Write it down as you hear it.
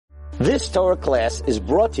This Torah class is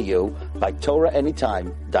brought to you by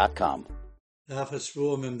TorahAnytime.com.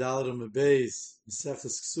 Kesubos.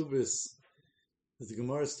 As the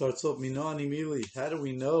Gemara starts off, Minani Mili. How do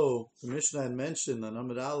we know? The Mishnah had mentioned on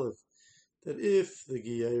Amud Aleph that if the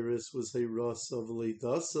Geiris was a Rasa of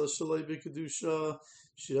Leidasa Shalei B'Kedusha,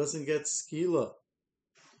 she doesn't get skila.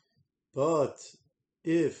 But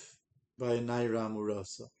if by a Nairam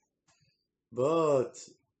Rasa, but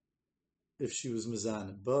if she was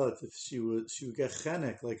Mizana, but if she would get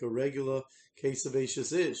Chenek like a regular case of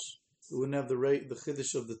Eishes Ish, it wouldn't have the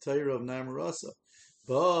Chiddush of the Torah of Naim Rasa.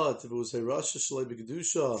 But if it was Hirasha Shalei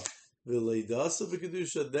B'Kedusha, V'Leidasa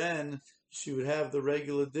B'Kedusha, then she would have the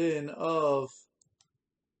regular din of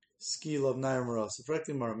skila of Naim Rasa.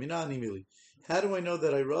 How do I know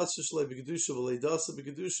that Hirasha Shalei B'Kedusha, V'Leidasa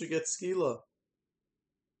B'Kedusha gets skila?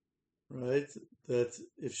 Right? That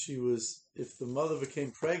if the mother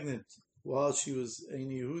became pregnant while she was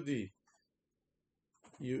Ein Yehudis,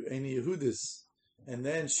 and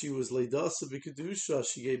then she was Leidasa B'Kedusha,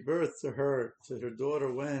 she gave birth to her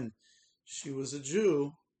daughter when she was a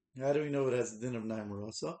Jew. How do we know it has the din of Naim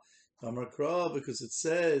Rasa? Because it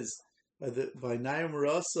says by Naim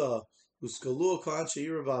Rasa, Uskalu Kanche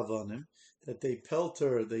Iravanim, that they pelt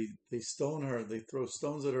her, they stone her, they throw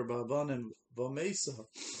stones at her Bavanim Vamesa,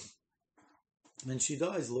 and she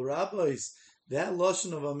dies. L'Rabbis, that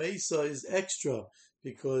lashon of Amesa is extra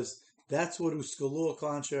because that's what Uskalu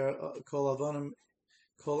Kanche Kol Avanim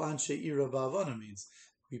Kol Anshe Ira Bavanim means.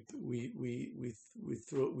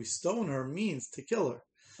 We stone her means to kill her.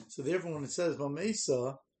 So therefore, when it says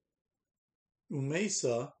Umesa, I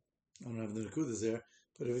don't have the Nakudas there,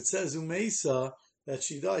 but if it says Umesa, that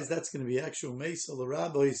she dies, that's going to be actual Umesa. The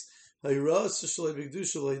rabbis,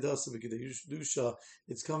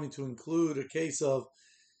 it's coming to include a case of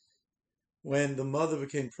when the mother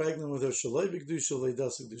became pregnant with her.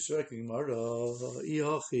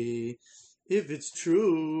 If it's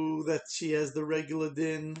true that she has the regular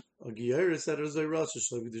din,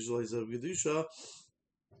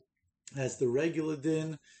 has the regular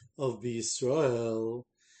din of B'Yisrael,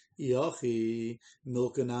 the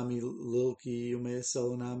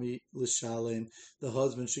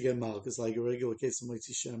husband should get malchus like a regular case of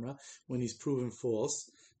Moitzi Shemra when he's proven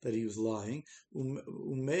false, that he was lying.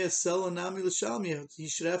 He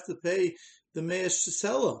should have to pay the Me'esh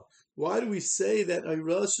Shesela. Why do we say that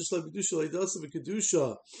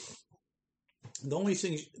the only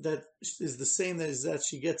thing that is the same is that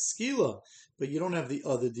she gets skila, but you don't have the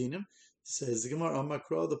other dinim? Says the Gemara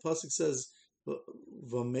Amakra, the pasuk says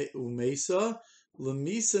Umesa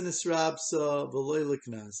Lemisa Nisrabsa V'Lei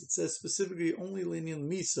Liknas. It says specifically only lenient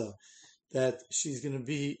Misa that she's going to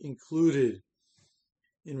be included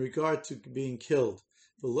in regard to being killed.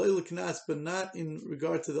 V'Lei Liknas, but not in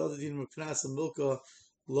regard to the other dinim of Knas and Milka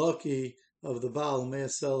Lucky of the Baal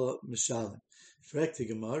Me'asela Mishalim.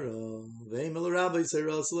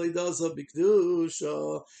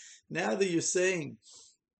 Now that you're saying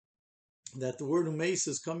that the word Umeisa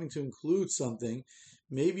is coming to include something,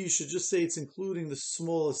 maybe you should just say it's including the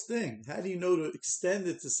smallest thing. How do you know to extend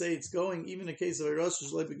it to say it's going, even in case of a Rasa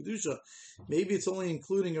Shalei B'Kedusha? Maybe it's only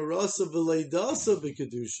including a Rasa V'Leidasa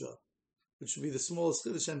B'Kedusha, which would be the smallest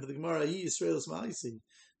Chiddush. And for the Gemara, Hi Yisraelis Malisi.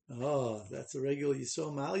 Oh, that's a regular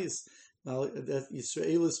Yisrael Malias. That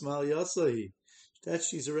Yisraelis Maliasahi. That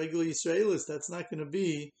she's a regular Yisraelis. That's not going to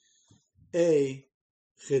be a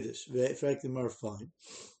Chiddush. Frankly, more fine.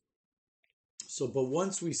 So, but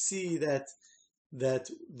once we see that the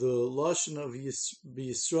lashon of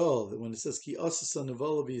Yisrael, that when it says Ki Asasa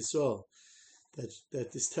Nevala B'Yisrael,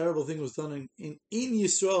 that this terrible thing was done in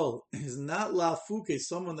Yisrael is not lafuke,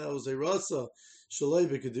 someone that was a rasa shalei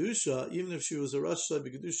b'kedusha. Even if she was a rasa shalei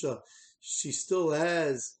b'kedusha, she still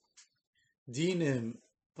has dinim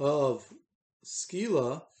of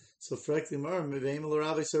skila. So frankly, so you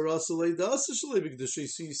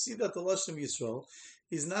see that the lashon of Yisrael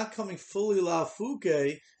is not coming fully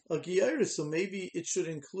lafuke a giyera. So maybe it should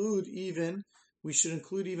include even a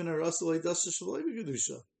rasa leidasa shalei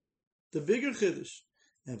b'kedusha, the bigger chiddush.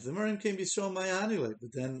 And if the Marim came Yisrael Mayanile,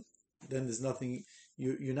 but then there's nothing.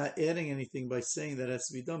 You're not adding anything by saying that it has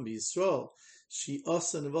to be done by Yisrael. She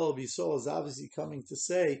Asa Neval Yisrael is obviously coming to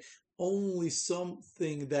say only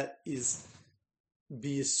something that is by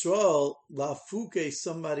Yisrael lafuke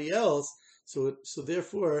somebody else. So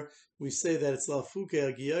therefore we say that it's lafuke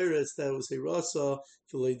agiyaris that was a rasa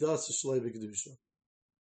for leidasa shlei b'kedusha.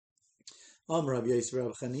 Rabbi Yosef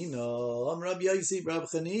Rab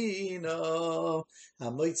Chanina,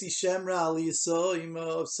 Hamoitzi Shemra al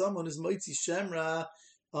Yisoima. If someone is Moitzi Shemra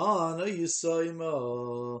on a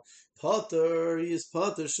Yisoima, Potter, he is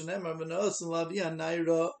Potter. Shenemar Menos and Lavia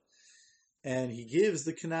Naira. and he gives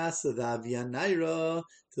the kanasa, the avia naira,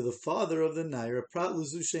 to the father of the naira. Prat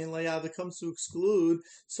luzu shein layav, it comes to exclude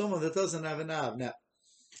someone that doesn't have an av. Now,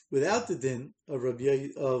 without the din of Rabbi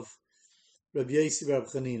Yosi Bar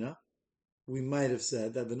Chanina, we might have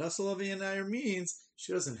said that the nasal avia naira means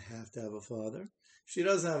she doesn't have to have a father. If she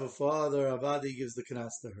doesn't have a father, Avadi gives the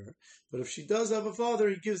kanas to her. But if she does have a father,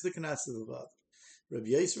 he gives the kanas to the father. Rabbi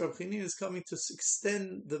Yisrael Rab Chanina is coming to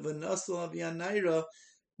extend the Vanasal Avia Naira,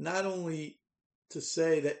 not only to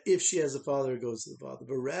say that if she has a father, it goes to the father,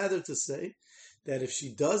 but rather to say that if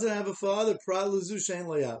she doesn't have a father, Praluzu Shein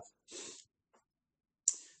Layav,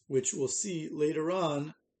 which we'll see later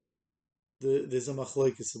on, there's a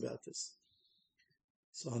machlokes about this.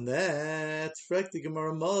 So on that, Frek the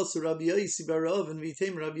Gemara Mas Rabbi Yosi Bar Rav and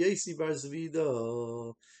Vitem Rabbi Yosi Bar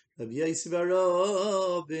Zvido. Rabbi Yosi Bar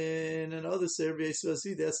Rabin and others say Rabbi Yosi Bar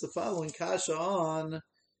Zvido. That's the following kasha on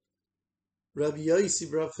Rabbi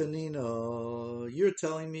Yosi Bar Chanina. You're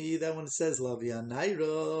telling me that when it says Lavia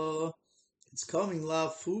Naira, it's coming La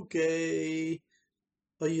Fuke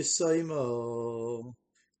or Yisaimo.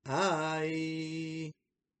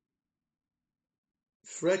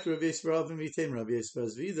 Frek Rabbi Yisrael Rabbi Vitem Rabbi Yisrael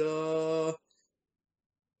Zvido,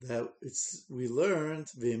 that we learned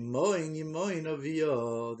v'imoin yimoin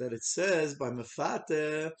avio, that it says by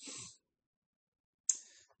mefate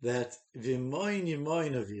that v'imoin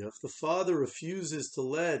yimoin avio, if the father refuses to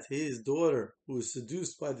let his daughter, who is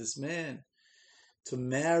seduced by this man, to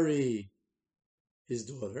marry his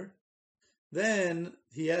daughter, then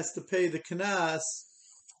he has to pay the kanas.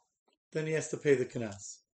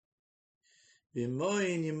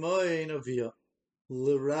 V'imoin yimoin avia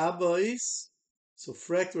l'rabbis. So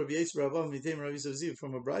frekt Rabbi Yisrael Rabban v'tem Rabbi Yisrael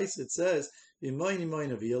from a brayse it says v'imoin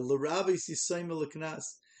yimoin avia l'rabbis yisayim l'kanas,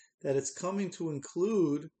 that it's coming to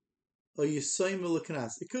include a yisayim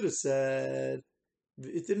l'kanas. It could have said,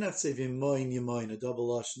 it did not say v'imoin yimoin, a double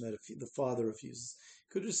lashon that if the father refuses.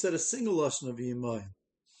 It could have said a single lashon of yimoin.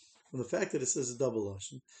 From the fact that it says a double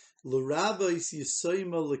lashon, l'rabbis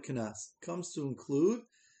yisayim l'kanas comes to include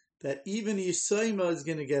that even Yisayma is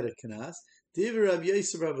going to get a kanas.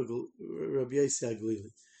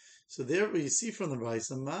 So there you see from the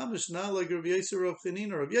Raisa, Mamish not like Rabbi Yosef Rav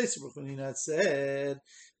Chanina. Rabbi Yosef Rav Chanina said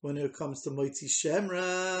when it comes to Moitzi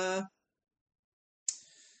Shemra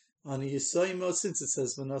on a Yisayma, since it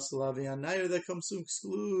says Manasal Avian Nair, that comes to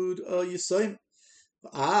exclude Yisayma.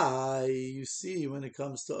 You see when it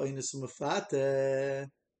comes to Oinus Mafate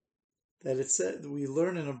that it said we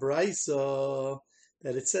learn in a Braisa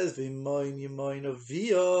that it says v'imoin yimoin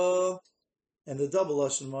avia, and the double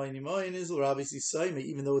lashon moin yimoin is l'rabbis yisayim,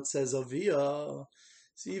 even though it says avia.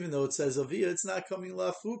 So even though it says avia, it's not coming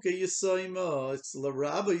lafuke yisayim, it's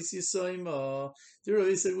l'rabbis yisayim. The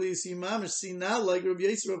Rabbi said, "Well, you see, mamish, see now like Rabbi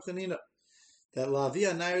Yisrael Chanina, that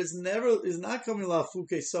lavia nair is not coming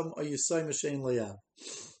lafuke some yisayim shein layav."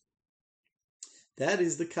 That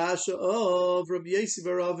is the kasha of Rabbi Yosi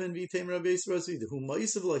Bar Rav and Vitem Rabbi Yosi Bar Zvido. Who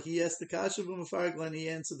Moisavla, he asked the kasha of Mafarglan, and he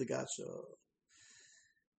answered the kasha.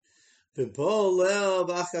 That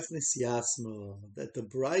the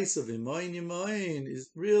price of Imoin Yimoin is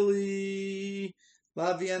really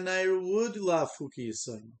Lavianair would Lafuki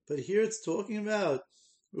Yisayim. But here it's talking about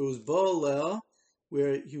it was Bolel,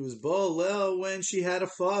 where he was Bolel when she had a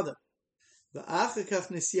father. The Achakach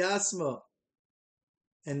Nisyasma.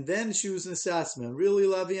 And then she was Nesasma. And really,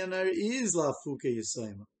 Lavianar is Lafuke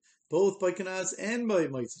Yisayma, both by Kanaz and by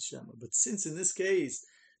Moitzi Shema. But since in this case,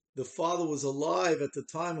 the father was alive at the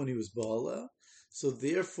time when he was Bala, so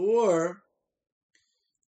therefore,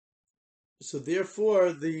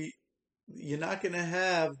 you're not going to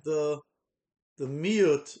have the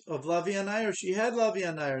miut of Lavianar. She had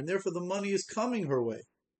Lavianar, and therefore the money is coming her way.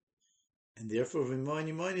 And therefore,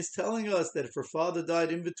 Vimoin is telling us that if her father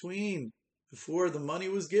died in between, before the money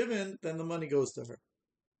was given, then the money goes to her.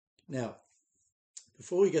 Now,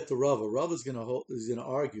 before we get to Rava, Rava is going to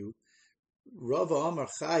argue. Rava Amar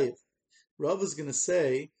Chayiv. Rava is going to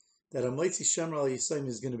say that a Moitzi Shemra al Yisayim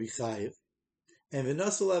is going to be Chayiv, and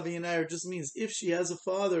V'nasal Aviyanayr just means if she has a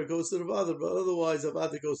father, it goes to the father, but otherwise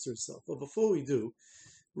Avada goes to herself. But before we do,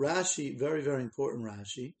 Rashi, very very important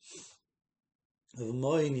Rashi of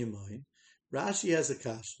Moin Yemoin. Rashi has a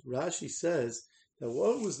kasha. Rashi says that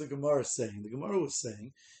what was the Gemara saying? The Gemara was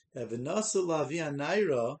saying that V'nasal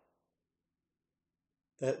Aviyanayra.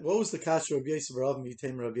 That what was the kasha of Yosef Rav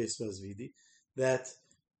Mitem Rav Yosef Azvidi? That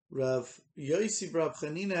Rav Yosef Rav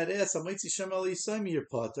Chanina had asked, "Amaitzi Shem Al Yisayim your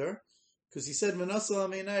potter," because he said, "Menasal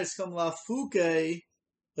Aminayis come lafuke a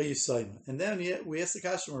Yisayim." And then we asked the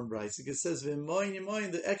kasha from Bryce. It says, "V'moin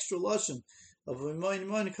Yimoin," the extra lashon of V'moin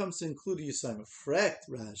Yimoin comes to include a Yisayim. Frekt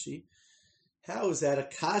Rashi. How is that a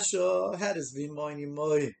kasha? How does v'moin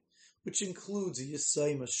yimoin, which includes a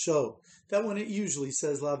yisaima, show that when it usually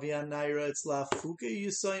says la v'anaira, it's la fuke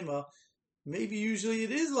yisaima? Maybe usually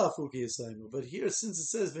it is la fuke yisaima, but here since it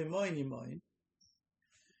says v'moin yimoin,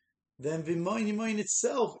 then v'moin yimoin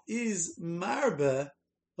itself is marba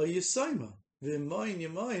a yisaima. V'moin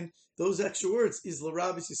yimoin, those extra words is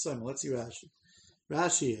l'rabis yisaima. Let's see Rashi.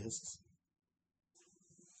 Rashi asks,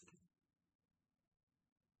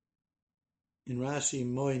 in Rashi,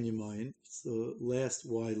 moin yimoin, it's the last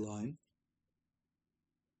wide line,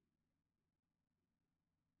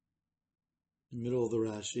 middle of the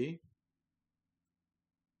Rashi.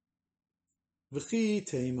 V'chi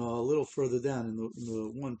tema, a little further down in the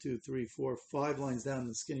 1, 2, 3, 4, 5 lines down in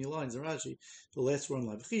the skinny lines in Rashi, the last one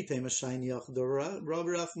line. V'chi tema shayni yachador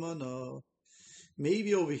Rabbi Rachmana.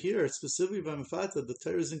 Maybe over here, specifically by Mefata, the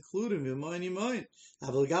Torah is including v'moin yimoin.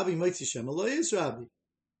 Aval gabi moitzi shem alo is Rabbi.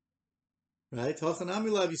 Right? Hachanami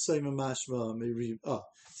lavi soima mashva meriv. Oh,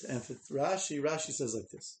 and for Rashi says like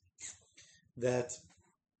this: that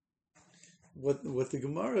what the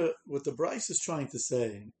Gemara, what the Bryce is trying to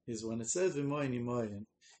say is when it says v'moin yimoin,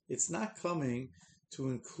 it's not coming to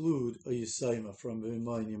include a yisaima from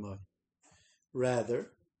v'moin yimoin.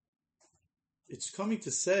 Rather, it's coming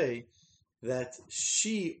to say that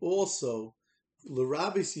she also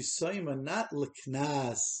l'rabis yisaima, not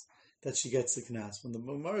l'knas, that she gets the knas. When the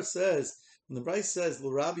Gemara says, when the Bryce says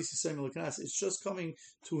l'rabis yisaima l'knas, it's just coming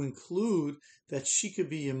to include that she could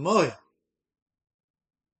be yimoy.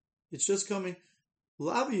 It's just coming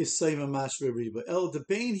lavi yisaima mashva riba el de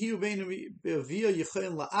bein hiu bein via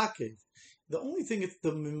yichayin la'akev. The only thing that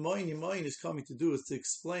the mimoin yimoin is coming to do is to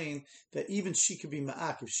explain that even she could be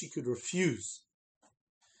ma'akev, she could refuse.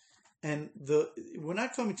 And we're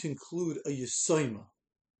not coming to include a yisaima.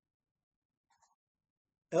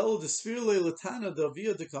 El de svirle latana da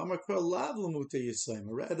via de kamar kar lav lamute yisaima.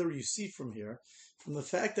 Rather, you see from here, from the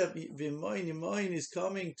fact that v'moin yimoin is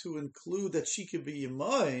coming to include that she could be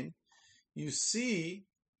yimoin, you see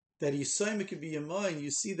that yisaima could be yimoin. You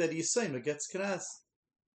see that yisaima gets knas.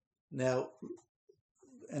 Now,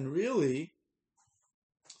 and really,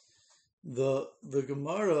 the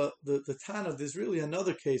Gemara, the Tana, there's really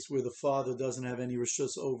another case where the father doesn't have any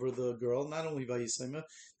rishus over the girl, not only by Yisayma,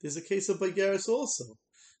 there's a case of Baigeris also.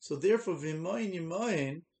 So therefore, V'moin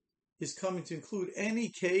Yimoin is coming to include any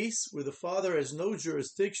case where the father has no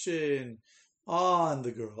jurisdiction on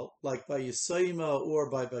the girl, like by Yisayma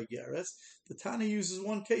or by Baigeris. The Tana uses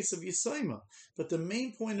one case of Yisayma, but the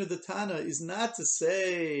main point of the Tana is not to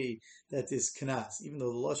say that there's knas, even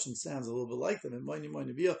though the lashon sounds a little bit like them. V'moin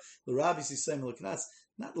Yimoin via l'rabis Yisayma l'knas,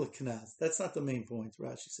 not l'knas. That's not the main point.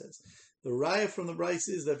 Rashi says the raya from the Bryce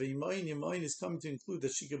is that V'moin Yimoin is coming to include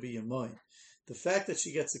that she could be Yimoin. The fact that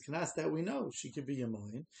she gets the knas, that we know she could be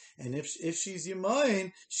Yimoin, and if she's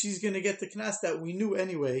Yimoin, she's going to get the knas that we knew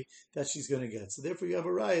anyway that she's going to get. So therefore, you have a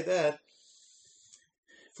raya that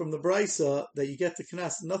from the brisa that you get the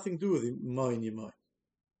knas, nothing to do with Yimoin.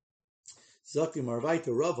 Zakti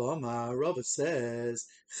Marvaita Rava says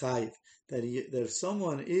chayiv that if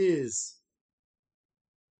someone is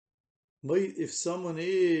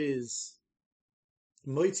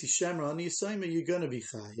Moitzi Shemra on Yisaima, you're going to be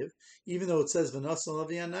chayiv. Even though it says V'nasan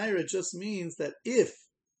Avianaira, it just means that if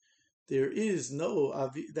there is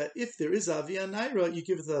Avianaira, you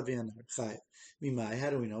give it to Avianaira. Chayiv. Mimai, how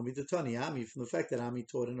do we know? Midatani Ami, from the fact that Ami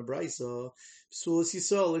taught in a brisa, Psulas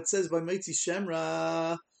Yisol, it says by Moitzi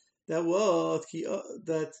Shemra that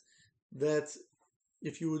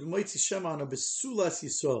if you would Moitzi Shemra on a Besulas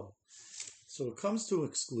Yisol, so it comes to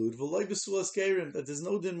exclude V'loi Besulas Gerim, that there's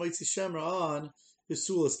no din Moitzi Shemra on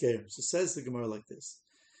Besulas Gerim. So says the Gemara like this.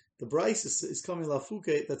 The Bryce is coming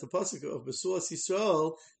lafuke that the pasuk of Besulas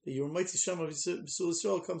Yisrael, that you were Moitzi Shemra Besulas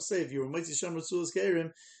Yisrael, comes say if you were Moitzi Shemra Besulas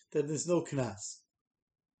Gerim, that there's no knas.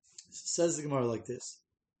 So says the Gemara like this.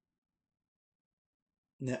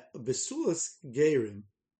 Now Besulas Gerim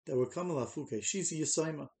that were coming lafuke, she's a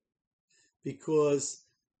Yisaima, because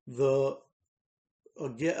a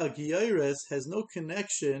Giyores has no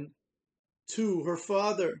connection to her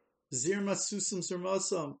father. Zirma Susam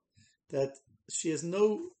Zirmasam, that she has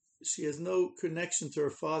no connection to her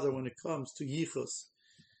father when it comes to Yichus.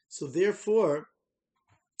 So therefore,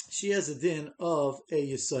 she has a din of a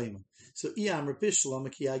Yisayim. So if you're going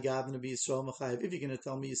to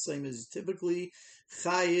tell me Yisayim is typically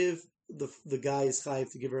chayiv, the guy is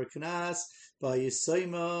chayiv to give her a kanas by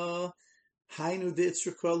Yisayim. Hainu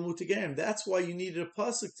ditzra kol mutagem. That's why you needed a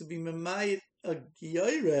pasuk to be memayit a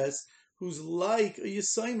giyores who's like a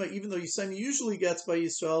Yisayma, even though Yisayma usually gets by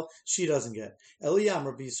Yisrael, she doesn't get. Eliyam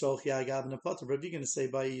Rabbi Yisrael chiyagav nepater. But if you're going to say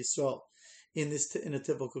by Yisrael, in a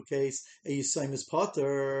typical case, a Yisayim is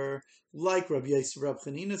potter, like Rabbi Yisrael Rab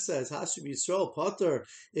Chanina says, Hashim Yisrael potter.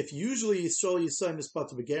 If usually Yisrael Yisayim is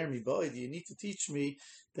potter begermi boyd, you need to teach me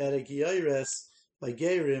that a Giyayres by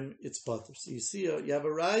Gerim it's potter. So you see, you have a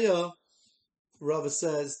raya. Rava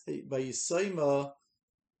says by Yisayim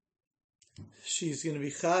she's going to be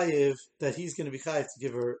chayiv, that he's going to be chayiv to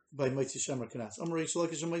give her by Moitzi Shemer Kanas.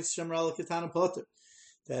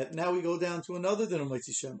 That now we go down to another din of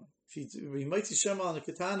Moitzi Shemer. If you be Moitzi Shemer on the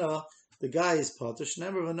Katana, the guy is potter.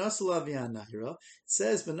 Shnemer v'nasala v'yan naira. It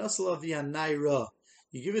says v'nasala v'yan naira.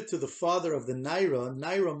 You give it to the father of the naira,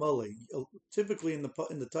 naira mali. Typically in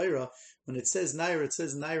the Torah, when it says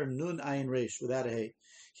naira nun ayin reish without a hey.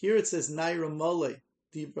 Here it says naira mali,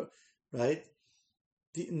 right?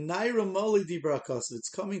 The naira mali dibra kasav. It's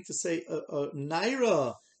coming to say a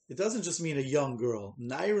naira. It doesn't just mean a young girl.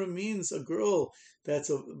 Naira means a girl that's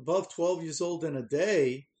above 12 years old in a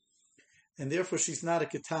day, and therefore she's not a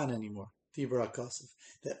katana anymore. Dibra kasav.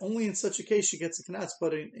 That only in such a case she gets a knatz,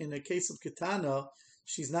 but in a case of katana,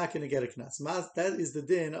 she's not going to get a knatz. That is the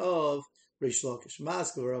din of Reish Lakish.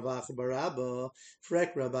 Maskov Ravacha Barabba,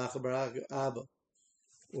 Frek Ravacha Barabba.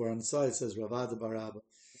 Or on the side it says Ravada Barabba.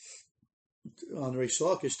 On Reish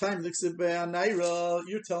Lakish, time Naira,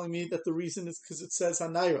 you're telling me that the reason is because it says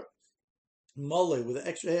Naira. Mole with an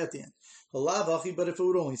extra hey at the end. But if it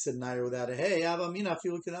would only said Naira without a hey, I would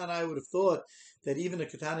have thought that even a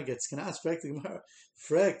katana gets kanas.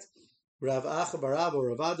 Frekt Rav Acha Barabba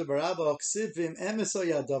or Ravada Barabba Ksivim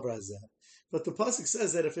Emesoya Davrazeh. But the pasuk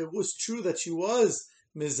says that if it was true that she was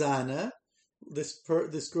Mizana, this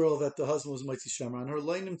girl that the husband was Moitzi Shemer on her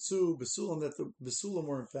leinim tzu besulam, that the besulam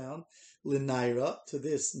weren't found l'naira to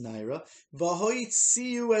this naira v'hoit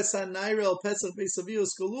siu es naira al pesach beisavios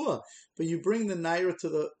galua, but you bring the naira to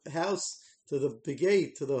the house, to the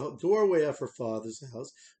gate, to the doorway of her father's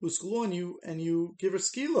house, usgalua, and you give her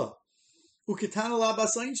skila. Ukitana la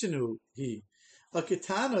basainshenu he. A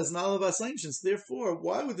katana is not a basainshens. Therefore,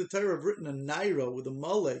 why would the Torah have written a naira with a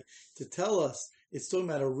male to tell us it's talking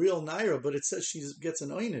about a real naira, but it says she gets an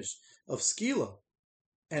einish of skila,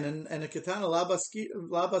 and a katana la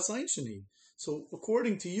basainsheni. So,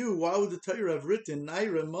 according to you, why would the Torah have written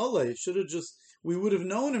naira male? Should have just, we would have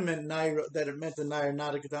known it meant naira, that it meant a naira,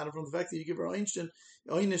 not a katana, from the fact that you give her einish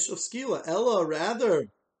of skila. Ella, rather,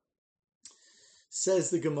 says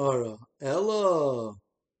the Gemara, Ella,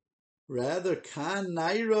 rather, kan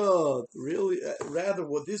naira, really, rather,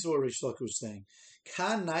 what this is what Reish Lakish was saying.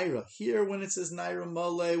 Kan naira. Here, when it says naira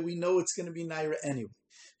male, we know it's going to be naira anyway.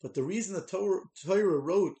 But the reason the Torah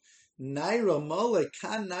wrote naira male,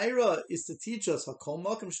 kan naira, is to teach us hakol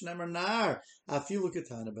makom shnemer nar afilu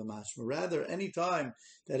katana b'mashma. Rather, any time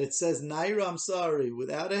that it says naira, I'm sorry,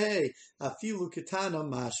 without a hey, afilu katana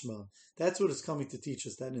mashma. That's what it's coming to teach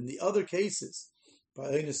us. That in the other cases,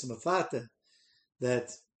 by Einis Mafata,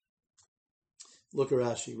 that look at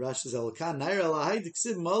Rashi. Rashi says,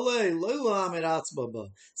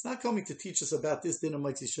 it's not coming to teach us about this din of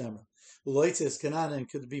Moitzi Shemer. Loitzes Kanan, and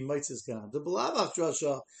could be Moitzes Kanan. The Belavach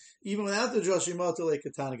drasha, even without the drasha Motole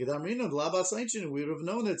Katana Gadamrino, the Labas Ancient, we would have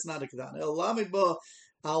known that it's not a Katana. El Lamidba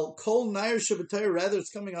Al Kol Nair Shabbatayra, rather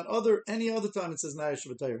it's coming on any other time it says Nair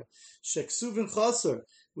Shabbatayra. Sheksuvin Chaser,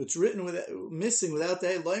 which written with missing without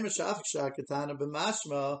the Loima Shafik Shah Katana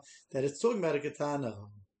B'mashma, that it's talking about a Katana.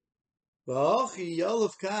 V'achi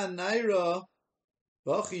Yolef Kan Naira,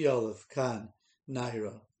 V'achi Yolef Kan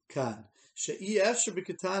Naira, Kan. She'i Efsher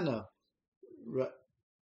B'Katana,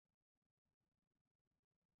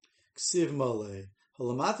 Ksiv Mole.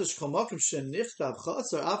 It's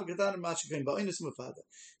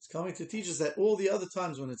coming to teach us that all the other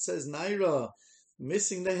times when it says Naira,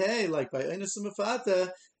 missing the hay, like by Einus Mufata,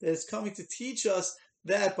 that it's coming to teach us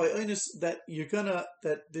that by Einus, that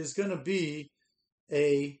there's gonna be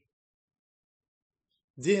a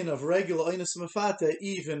din of regular Einus Mufata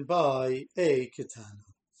even by a Katana.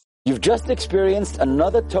 You've just experienced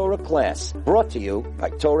another Torah class brought to you by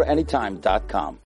TorahAnytime.com.